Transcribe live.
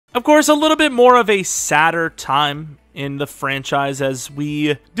Of course, a little bit more of a sadder time in the franchise as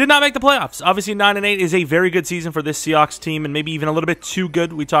we did not make the playoffs. Obviously, 9-8 is a very good season for this Seahawks team, and maybe even a little bit too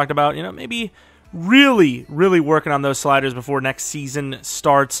good. We talked about, maybe really working on those sliders before next season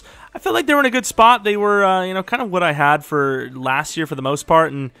starts. I feel like they were in a good spot. They were, kind of what I had for last year for the most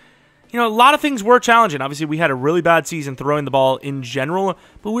part, and a lot of things were challenging. Obviously, we had a really bad season throwing the ball in general,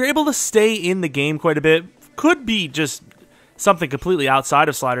 but we were able to stay in the game quite a bit. Could be just something completely outside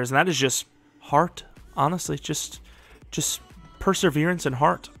of sliders, and that is just heart, honestly, just perseverance and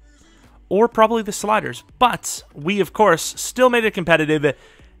heart, or probably the sliders. But we, of course, still made it competitive,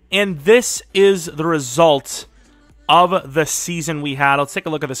 and this is the result of the season we had. Let's take a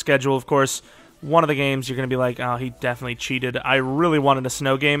look at the schedule. Of course, one of the games you're going to be like, oh, he definitely cheated. I really wanted a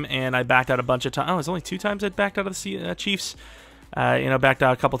snow game, and I backed out a bunch of times. Oh, it was only 2 times I backed out of the Chiefs. Backed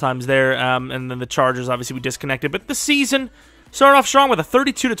out a couple times there, and then the Chargers, obviously, we disconnected. But the season started off strong with a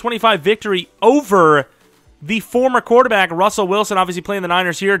 32-25 victory over the former quarterback, Russell Wilson, obviously playing the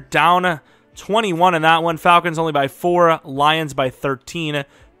Niners here, down 21 in that one. Falcons only by 4, Lions by 13.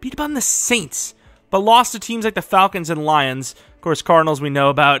 Beat up on the Saints, but lost to teams like the Falcons and Lions. Of course, Cardinals, we know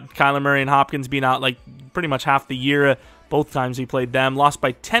about Kyler Murray and Hopkins being out like pretty much half the year. Both times we played them. Lost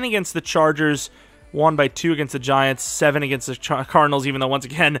by 10 against the Chargers. Won by 2 against the Giants, 7 against the Cardinals, even though, once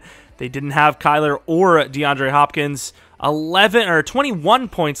again, they didn't have Kyler or DeAndre Hopkins. 21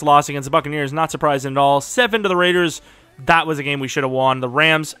 points lost against the Buccaneers, not surprising at all. 7 to the Raiders, that was a game we should have won. The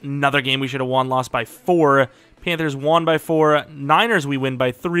Rams, another game we should have won, lost by 4. Panthers won by 4. Niners, we win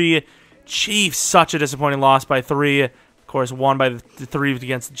by 3. Chiefs, such a disappointing loss by 3. Of course, won by the 3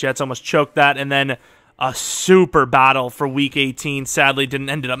 against the Jets, almost choked that. And then a super battle for Week 18, sadly didn't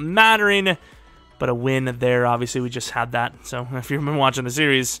end up mattering. But a win there, obviously, we just had that. So if you've been watching the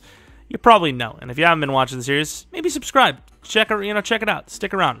series, you probably know. And if you haven't been watching the series, maybe subscribe. Check it out.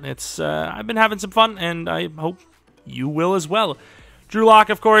 Stick around. I've been having some fun, and I hope you will as well. Drew Lock,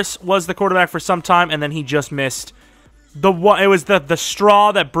 of course, was the quarterback for some time, and then he just missed. It was the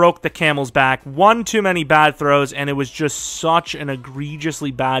straw that broke the camel's back. One too many bad throws, and it was just such an egregiously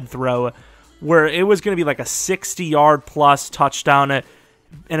bad throw where it was going to be like a 60-yard plus touchdown.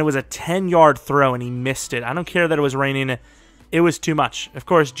 And it was a 10-yard throw, and he missed it. I don't care that it was raining. It was too much. Of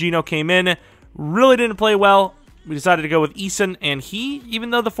course, Geno came in, really didn't play well. We decided to go with Eason, and he, even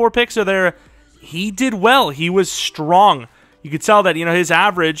though the 4 picks are there, he did well. He was strong. You could tell that, his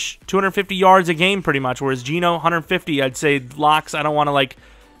average, 250 yards a game pretty much, whereas Geno, 150. I'd say Locks, I don't want to,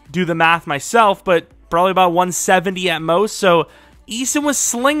 do the math myself, but probably about 170 at most. So Eason was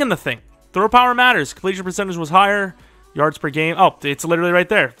slinging the thing. Throw power matters. Completion percentage was higher. Yards per game. Oh, it's literally right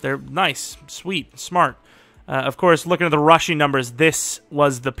there. They're nice, sweet, smart. Of course, looking at the rushing numbers, this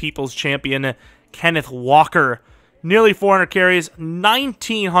was the people's champion, Kenneth Walker. Nearly 400 carries,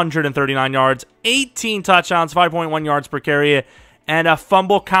 1,939 yards, 18 touchdowns, 5.1 yards per carry, and a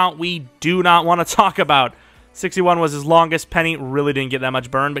fumble count we do not want to talk about. 61 was his longest. Penny really didn't get that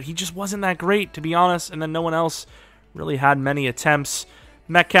much burn, but he just wasn't that great, to be honest, and then no one else really had many attempts.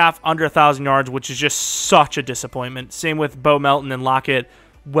 Metcalf under 1,000 yards, which is just such a disappointment. Same with Bo Melton and Lockett,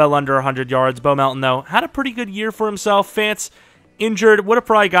 well under 100 yards. Bo Melton, though, had a pretty good year for himself. Fance, injured, would have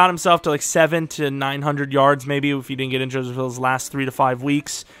probably got himself to like 700 to 900 yards, maybe, if he didn't get injured for those last 3 to 5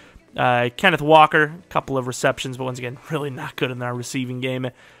 weeks. Kenneth Walker, a couple of receptions, but once again, really not good in our receiving game.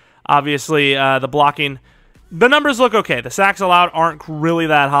 Obviously, the blocking, the numbers look okay. The sacks allowed aren't really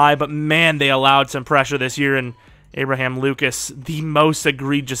that high, but man, they allowed some pressure this year, and Abraham Lucas, the most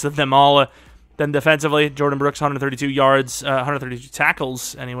egregious of them all. Then defensively, Jordan Brooks, 132 yards, 132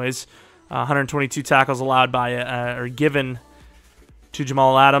 tackles, anyways. 122 tackles allowed by, or given to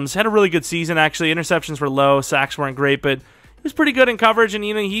Jamal Adams. Had a really good season, actually. Interceptions were low, sacks weren't great, but he was pretty good in coverage, and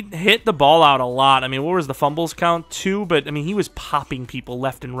he hit the ball out a lot. I mean, what was the fumbles count? 2, but I mean, he was popping people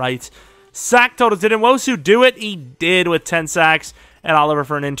left and right. Sack totals, did Nwosu do it? He did with 10 sacks. And Oliver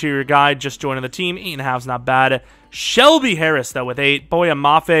for an interior guy, just joining the team. 8.5's not bad. Shelby Harris, though, with 8. Boya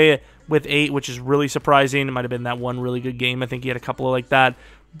Mafe with 8, which is really surprising. It might have been that one really good game. I think he had a couple of like that.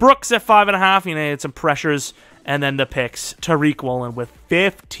 Brooks at 5.5. He had some pressures. And then the picks. Tariq Woolen with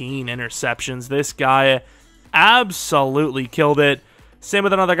 15 interceptions. This guy absolutely killed it. Same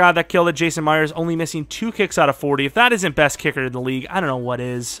with another guy that killed it, Jason Myers, only missing 2 kicks out of 40. If that isn't best kicker in the league, I don't know what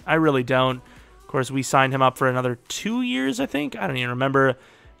is. I really don't. Of course, we signed him up for another 2 years, I think. I don't even remember.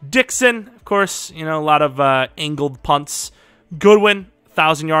 Dixon, of course, a lot of angled punts. Goodwin,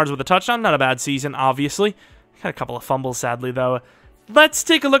 1,000 yards with a touchdown. Not a bad season, obviously. Had a couple of fumbles, sadly, though. Let's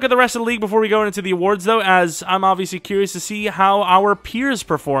take a look at the rest of the league before we go into the awards, though, as I'm obviously curious to see how our peers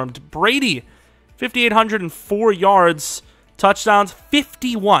performed. Brady, 5,804 yards, Touchdowns,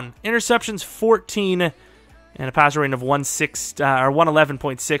 51. Interceptions, 14. And a passer rating of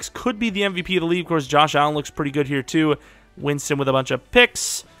 111.6. Could be the MVP of the league. Of course, Josh Allen looks pretty good here, too. Winston with a bunch of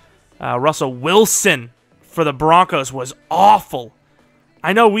picks. Russell Wilson for the Broncos was awful.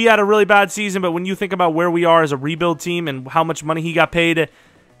 I know we had a really bad season, but when you think about where we are as a rebuild team and how much money he got paid,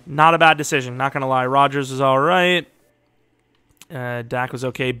 not a bad decision. Not going to lie. Rodgers was all right. Dak was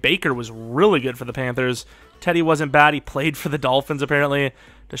okay. Baker was really good for the Panthers. Teddy wasn't bad. He played for the Dolphins, apparently.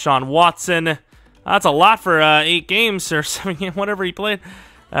 Deshaun Watson. That's a lot for 8 games or 7 games, whatever he played.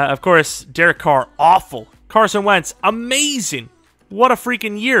 Of course, Derek Carr, awful. Carson Wentz, amazing. What a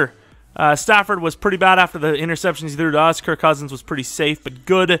freaking year. Stafford was pretty bad after the interceptions he threw to us. Kirk Cousins was pretty safe but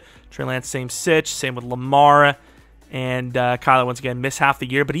good. Trey Lance, same sitch. Same with Lamar. And Kyler, once again, missed half the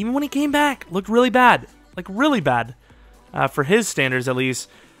year. But even when he came back, looked really bad. Like, really bad. For his standards, at least.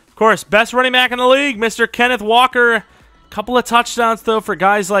 Of course, best running back in the league, Mr. Kenneth Walker. Couple of touchdowns, though, for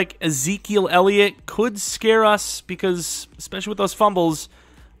guys like Ezekiel Elliott. Could scare us because, especially with those fumbles,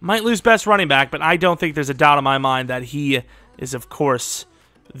 might lose best running back. But I don't think there's a doubt in my mind that he is, of course,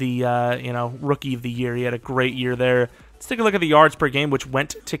 the rookie of the year. He had a great year there. Let's take a look at the yards per game, which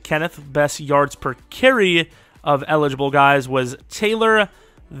went to Kenneth. Best yards per carry of eligible guys was Taylor,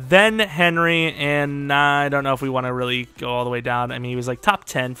 then Henry, and I don't know if we want to really go all the way down. I mean, he was like top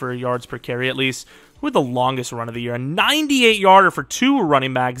 10 for yards per carry at least, with the longest run of the year. A 98-yarder for 2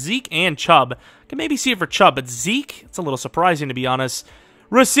 running backs, Zeke and Chubb. Can maybe see it for Chubb, but Zeke, it's a little surprising to be honest.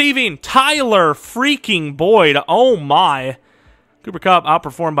 Receiving, Tyler freaking Boyd. Oh my. Cooper Kupp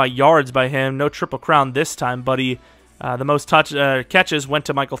outperformed by yards by him. No triple crown this time, buddy. The most catches went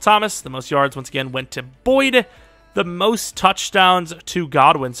to Michael Thomas. The most yards, once again, went to Boyd. The most touchdowns to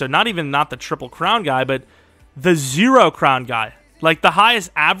Godwin. So not the triple crown guy, but the 0 crown guy. Like the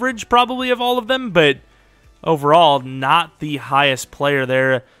highest average probably of all of them, but overall not the highest player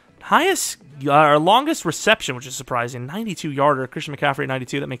there. Highest or longest reception, which is surprising. 92-yarder. Christian McCaffrey,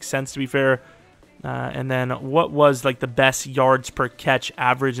 92. That makes sense, to be fair. And then what was like the best yards per catch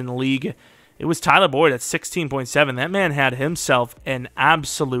average in the league? It was Tyler Boyd at 16.7. That man had himself an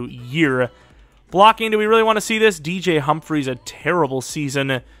absolute year. Blocking, do we really want to see this? DJ Humphries, a terrible season.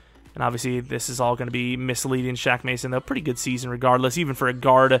 And obviously, this is all going to be misleading. Shaq Mason, though, pretty good season regardless, even for a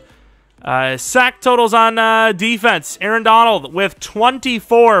guard. Sack totals on defense. Aaron Donald with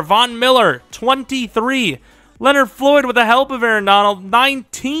 24. Von Miller, 23. Leonard Floyd, with the help of Aaron Donald,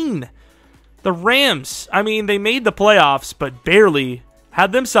 19. The Rams, I mean, they made the playoffs, but barely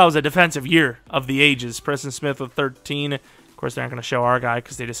had themselves a defensive year of the ages. Preston Smith with 13. Of course, they're not going to show our guy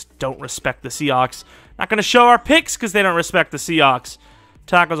because they just don't respect the Seahawks. Not going to show our picks because they don't respect the Seahawks.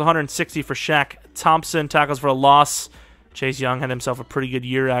 Tackles 160 for Shaq Thompson. Tackles for a loss. Chase Young had himself a pretty good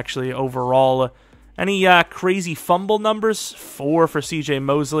year, actually, overall. Any crazy fumble numbers? 4 for C.J.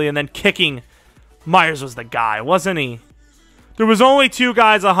 Mosley. And then kicking. Myers was the guy, wasn't he? There was only 2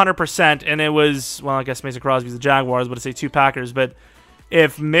 guys 100%, and it was, well, I guess Mason Crosby's the Jaguars, but I'd say 2 Packers. But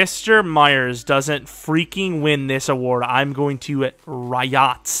if Mr. Myers doesn't freaking win this award, I'm going to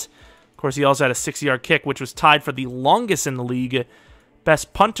riot. Of course, he also had a 60-yard kick, which was tied for the longest in the league.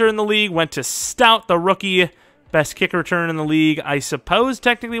 Best punter in the league went to Stout, the rookie. Best kick return in the league, I suppose,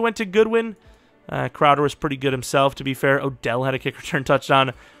 technically went to Goodwin. Crowder was pretty good himself, to be fair. Odell had a kick return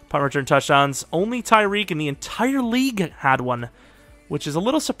touchdown. Punt return touchdowns. Only Tyreek in the entire league had one, which is a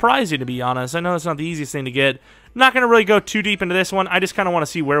little surprising, to be honest. I know it's not the easiest thing to get. I'm not going to really go too deep into this one. I just kind of want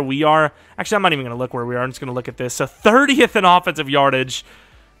to see where we are. Actually, I'm not even going to look where we are. I'm just going to look at this. So 30th in offensive yardage.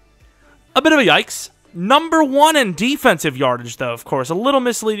 A bit of a yikes. Number 1 in defensive yardage, though, of course. A little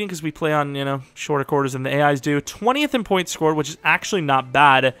misleading because we play on, shorter quarters than the AIs do. 20th in points scored, which is actually not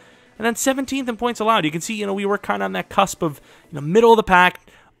bad. And then 17th in points allowed. You can see, we were kind of on that cusp of, middle of the pack.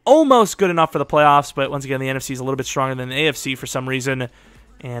 Almost good enough for the playoffs, but once again, the NFC is a little bit stronger than the AFC for some reason.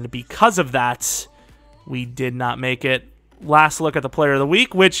 And because of that, we did not make it. Last look at the player of the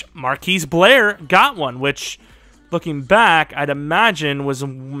week, which Marquise Blair got one, which, looking back, I'd imagine was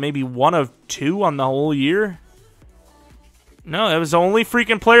maybe 1 of 2 on the whole year. No, it was the only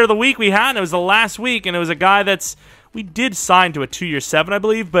freaking player of the week we had, and it was the last week, and it was a guy we did sign to a 2-year 7, I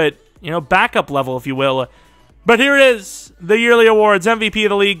believe, but, backup level, if you will. But here it is. The yearly awards. MVP of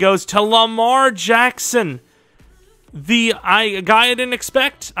the league goes to Lamar Jackson. The guy I didn't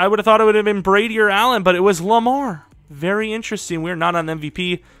expect. I would have thought it would have been Brady or Allen, but it was Lamar. Very interesting. We're not on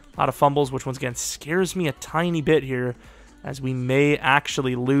MVP. A lot of fumbles, which once again scares me a tiny bit here, as we may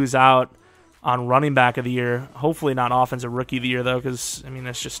actually lose out on running back of the year. Hopefully not offensive rookie of the year, though, because,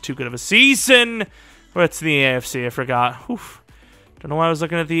 that's just too good of a season. What's the AFC? I forgot. Oof. Don't know why I was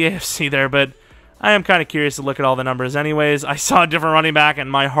looking at the AFC there, but I am kind of curious to look at all the numbers anyways. I saw a different running back,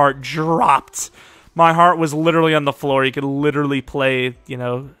 and my heart dropped. My heart was literally on the floor. You could literally play, you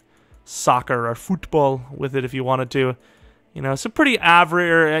know, soccer or football with it if you wanted to. You know, so pretty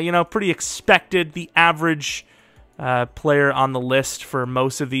average, you know, pretty expected. The average player on the list for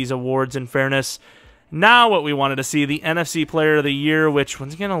most of these awards, in fairness. Now what we wanted to see, the NFC Player of the Year, which,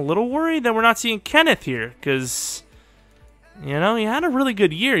 once again, a little worried that we're not seeing Kenneth here, because, you know, he had a really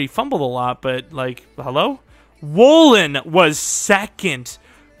good year. He fumbled a lot, but, like, hello? Woolen was second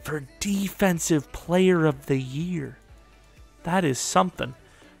for Defensive Player of the Year. That is something.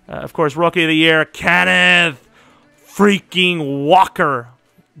 Of course, Rookie of the Year, Kenneth freaking Walker.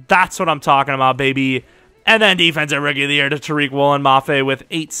 That's what I'm talking about, baby. And then Defensive Rookie of the Year to Tariq Woolen. Mafe with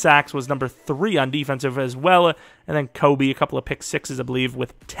 8 sacks was number 3 on defensive as well. And then Kobe, a couple of pick sixes, I believe,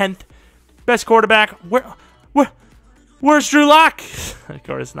 with 10th. Best quarterback. Where's Drew Lock? Of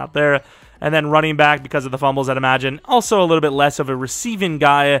course, not there. And then running back, because of the fumbles, I'd imagine. Also a little bit less of a receiving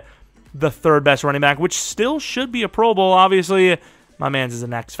guy. The 3rd best running back, which still should be a Pro Bowl, obviously. My man's is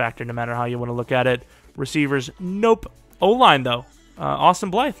an X factor, no matter how you want to look at it. Receivers, nope. O-line, though. Austin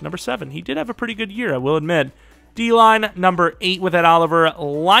Blythe, number 7. He did have a pretty good year, I will admit. D-line, number 8 with Ed Oliver.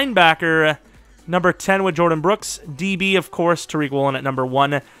 Linebacker, number 10 with Jordan Brooks. DB, of course, Tariq Woolen at number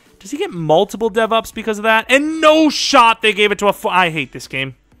 1. Does he get multiple dev-ups because of that? And no shot, they gave it to a... I hate this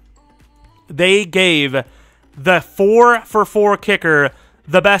game. They gave the 4-for-4 kicker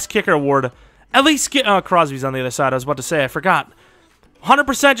the best kicker award. At least get... Oh, Crosby's on the other side. I was about to say, I forgot.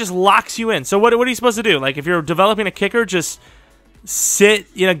 100% just locks you in. So what are you supposed to do? Like, if you're developing a kicker, just... sit,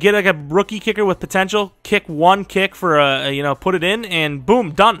 you know, get like a rookie kicker with potential, kick one kick for you know, put it in, and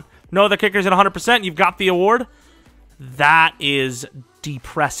boom, done. No other kickers at 100%, you've got the award. That is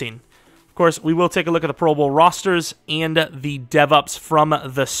depressing. Of course, we will take a look at the Pro Bowl rosters and the dev-ups from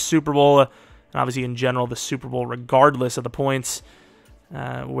the Super Bowl, and obviously in general the Super Bowl regardless of the points.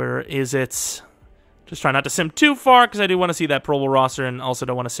 Where is it? Just try not to sim too far, because I do want to see that Pro Bowl roster, and also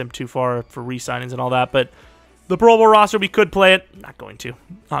don't want to sim too far for re-signings and all that, but the Pro Bowl roster, we could play it. Not going to.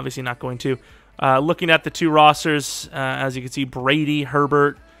 Obviously not going to. Looking at the 2 rosters, as you can see, Brady,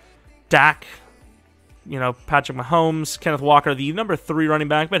 Herbert, Dak, you know, Patrick Mahomes, Kenneth Walker, the number 3 running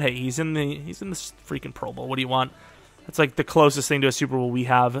back. But hey, he's in the freaking Pro Bowl. What do you want? That's like the closest thing to a Super Bowl we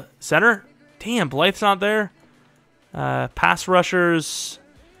have. Center? Damn, Blythe's not there. Pass rushers,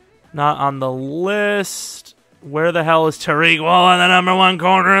 not on the list. Where the hell is Tariq Woolen, the number 1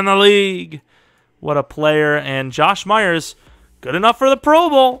 corner in the league? What a player. And Josh Myers, good enough for the Pro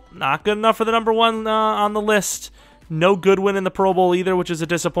Bowl. Not good enough for the number 1 on the list. No Goodwin in the Pro Bowl either, which is a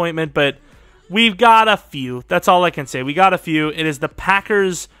disappointment. But we've got a few. That's all I can say. We got a few. It is the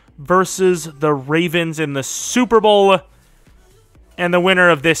Packers versus the Ravens in the Super Bowl. And the winner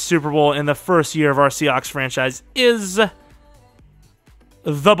of this Super Bowl in the first year of our Seahawks franchise is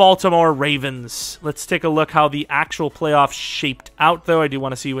the Baltimore Ravens. Let's take a look how the actual playoffs shaped out, though. I do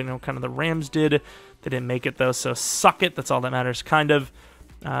want to see what, you know, kind of the Rams did. They didn't make it, though, so suck it. That's all that matters, kind of.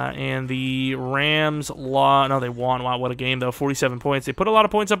 And the Rams no, they won. Wow, what a game, though. 47 points. They put a lot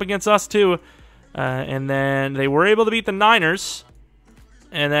of points up against us, too. And then they were able to beat the Niners.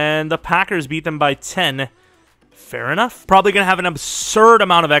 And then the Packers beat them by 10. Fair enough. Probably going to have an absurd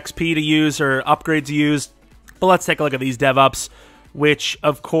amount of XP to use or upgrades to use. But let's take a look at these dev-ups. Which,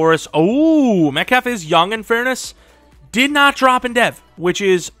 of course, Metcalf is young, in fairness. Did not drop in dev, which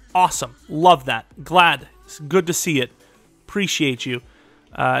is awesome. Love that. Glad. It's good to see it. Appreciate you.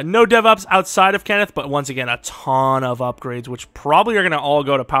 No dev ups outside of Kenneth, but once again, a ton of upgrades, which probably are going to all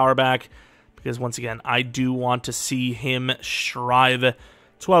go to power back, because once again, I do want to see him strive.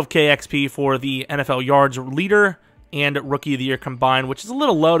 12K XP for the NFL yards leader and Rookie of the Year combined, which is a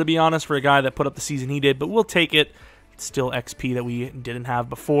little low, to be honest, for a guy that put up the season he did, but we'll take it. It's still XP that we didn't have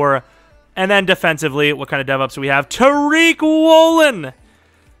before. And then defensively, what kind of dev ups do we have? Tariq Woolen!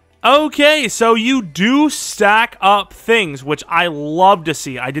 Okay, so you do stack up things, which I love to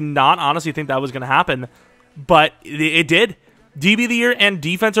see. I did not honestly think that was going to happen, but it did. DB of the Year and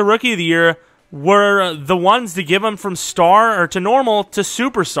Defensive Rookie of the Year were the ones to give him from star or to normal to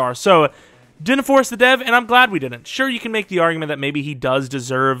superstar. So didn't force the dev, and I'm glad we didn't. Sure, you can make the argument that maybe he does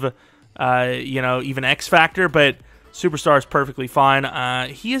deserve, even X Factor, but superstar is perfectly fine.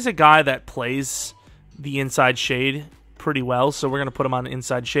 He is a guy that plays the inside shade pretty well, so we're going to put him on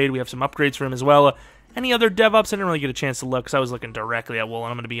inside shade. We have some upgrades for him as well. Any other dev ups? I didn't really get a chance to look because I was looking directly at Woolen,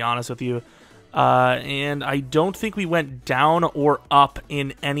 I'm going to be honest with you. And I don't think we went down or up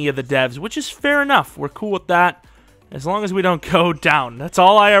in any of the devs, which is fair enough. We're cool with that as long as we don't go down. That's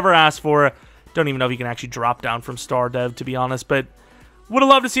all I ever asked for. Don't even know if you can actually drop down from star dev, to be honest, but Would have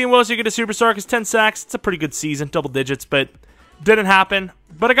loved to see Wilson get a superstar because 10 sacks, it's a pretty good season, double digits, but didn't happen.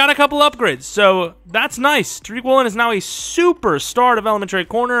 But I got a couple upgrades, so that's nice. Tariq Woolen is now a superstar development trade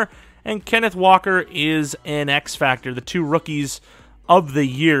corner, and Kenneth Walker is an X Factor, the 2 rookies of the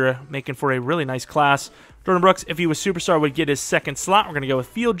year, making for a really nice class. Jordan Brooks, if he was superstar, would get his 2nd slot. We're going to go with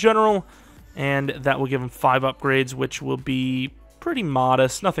field general, and that will give him 5 upgrades, which will be pretty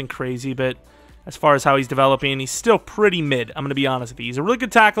modest, nothing crazy, but as far as how he's developing, he's still pretty mid. I'm going to be honest with you. He's a really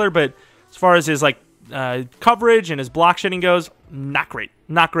good tackler, but as far as his coverage and his block shedding goes, not great.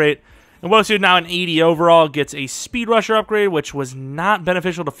 Not great. And Wosu, now an 80 overall, gets a speed rusher upgrade, which was not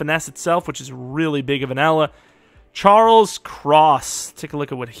beneficial to finesse itself, which is really big of an L. Charles Cross, take a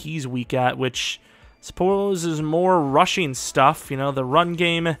look at what he's weak at, which I suppose is more rushing stuff. You know, the run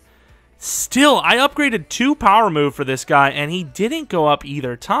game. Still, I upgraded 2 power move for this guy, and he didn't go up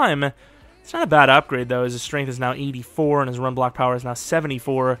either time. It's not a bad upgrade, though, as his strength is now 84 and his run block power is now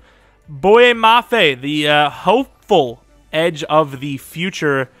 74. Boye Mafe, the hopeful edge of the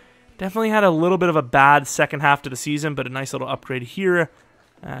future, definitely had a little bit of a bad second half to the season, but a nice little upgrade here.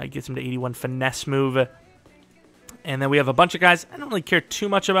 Gets him to 81 finesse move. And then we have a bunch of guys I don't really care too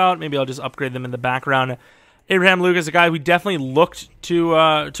much about. Maybe I'll just upgrade them in the background. Abraham Lucas, a guy we definitely looked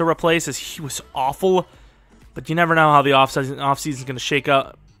to replace, as he was awful. But you never know how the offseason is going to shake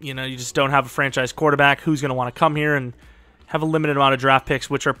up. You know, you just don't have a franchise quarterback who's going to want to come here and have a limited amount of draft picks,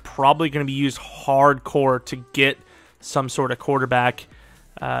 which are probably going to be used hardcore to get some sort of quarterback.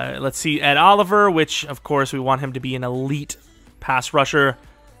 Let's see, Ed Oliver, which, of course, we want him to be an elite pass rusher.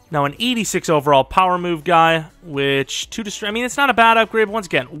 Now, an 86 overall power move guy, which, I mean, it's not a bad upgrade, but once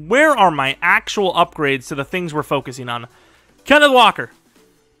again, where are my actual upgrades to the things we're focusing on? Kenneth Walker,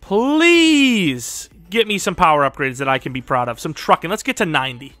 please get me some power upgrades that I can be proud of. Some trucking. Let's get to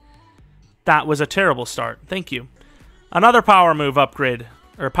 90. That was a terrible start. Thank you. Another power move upgrade,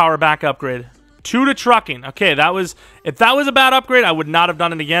 or power back upgrade. 2 to trucking. Okay, if that was a bad upgrade, I would not have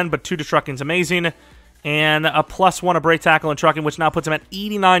done it again, but 2 to trucking's amazing. And a +1 of break tackle and trucking, which now puts him at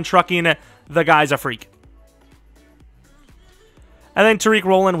 89 trucking. The guy's a freak. And then Tariq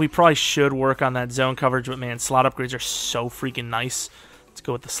Woolen, we probably should work on that zone coverage, but man, slot upgrades are so freaking nice. Let's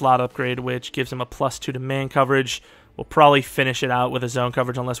go with the slot upgrade, which gives him a +2 to man coverage. We'll probably finish it out with a zone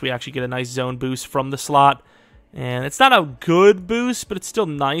coverage unless we actually get a nice zone boost from the slot. And it's not a good boost, but it's still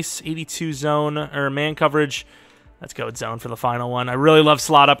nice. 82 zone or man coverage. Let's go with zone for the final one. I really love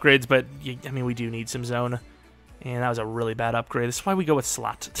slot upgrades, but I mean, we do need some zone. And that was a really bad upgrade. That's why we go with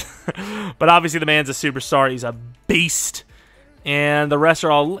slot. But obviously the man's a superstar. He's a beast. And the rest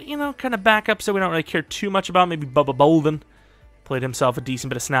are all, you know, kind of backup, so we don't really care too much about. Maybe Bubba Bolden played himself a decent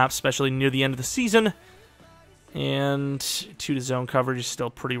bit of snaps, especially near the end of the season. And 2 to zone coverage is still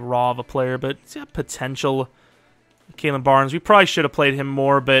pretty raw of a player, but it's got potential. Kalen Barnes, we probably should have played him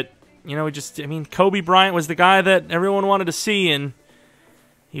more, but, you know, I mean, Kobe Bryant was the guy that everyone wanted to see, and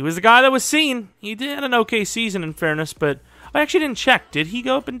he was the guy that was seen. He did have an okay season, in fairness, but I actually didn't check. Did he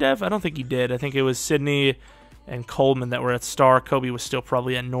go up in dev? I don't think he did. I think it was Sydney and Coleman that were at star. Kobe was still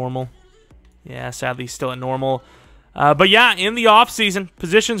probably at normal. Yeah, sadly, still at normal. But yeah, in the offseason,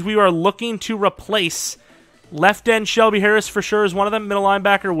 positions we are looking to replace. Left end, Shelby Harris for sure is one of them. Middle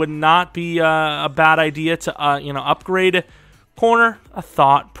linebacker would not be a bad idea to you know, upgrade. Corner, a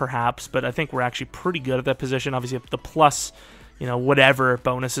thought perhaps, but I think we're actually pretty good at that position. Obviously, the plus, you know, whatever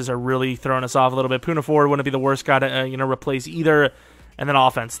bonuses are really throwing us off a little bit. Puna Ford wouldn't be the worst guy to you know, replace either. And then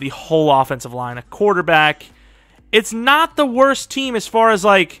offense, the whole offensive line, a quarterback. It's not the worst team as far as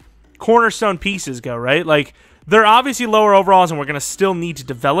like cornerstone pieces go, right? Like, they're obviously lower overalls, and we're going to still need to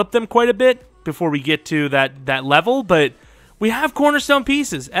develop them quite a bit before we get to that level, but we have cornerstone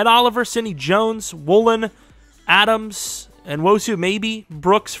pieces. Ed Oliver, Sidney Jones, Woolen, Adams, and Wosu maybe,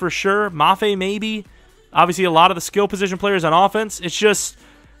 Brooks for sure, Mafe maybe. Obviously, a lot of the skill position players on offense. It's just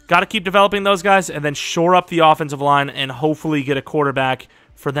got to keep developing those guys and then shore up the offensive line and hopefully get a quarterback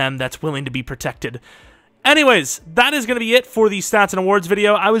for them that's willing to be protected. Anyways, that is going to be it for the Stats and Awards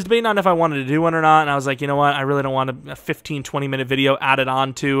video. I was debating on if I wanted to do one or not, and I was like, you know what? I really don't want a 15-20 minute video added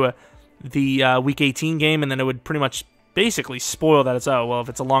on to the Week 18 game, and then it would pretty much basically spoil that. It's, oh, well, if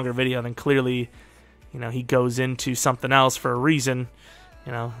it's a longer video, then clearly, you know, he goes into something else for a reason.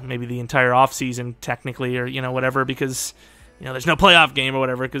 You know, maybe the entire offseason technically, or, you know, whatever, because, you know, there's no playoff game or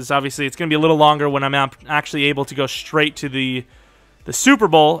whatever, because obviously it's going to be a little longer when I'm actually able to go straight to the Super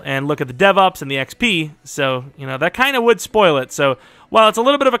Bowl and look at the DevOps and the XP. So, you know, that kind of would spoil it. So, while it's a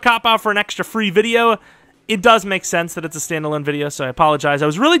little bit of a cop-out for an extra free video, it does make sense that it's a standalone video, so I apologize. I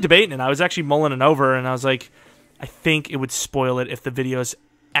was really debating it. I was actually mulling it over, and I was like, I think it would spoil it if the video is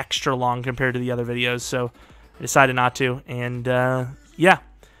extra long compared to the other videos, so I decided not to. And yeah,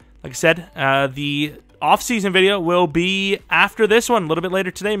 like I said, the off-season video will be after this one, a little bit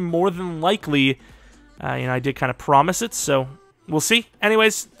later today, more than likely. I did kind of promise it, so we'll see.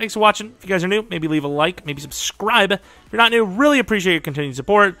 Anyways, thanks for watching. If you guys are new, maybe leave a like, maybe subscribe. If you're not new, really appreciate your continued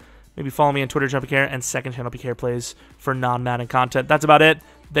support. Maybe follow me on Twitter, Jeromepkr, and second channel PK Plays for non-Madden content. That's about it.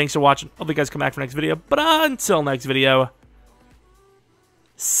 Thanks for watching. Hope you guys come back for next video. But until next video,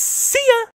 see ya!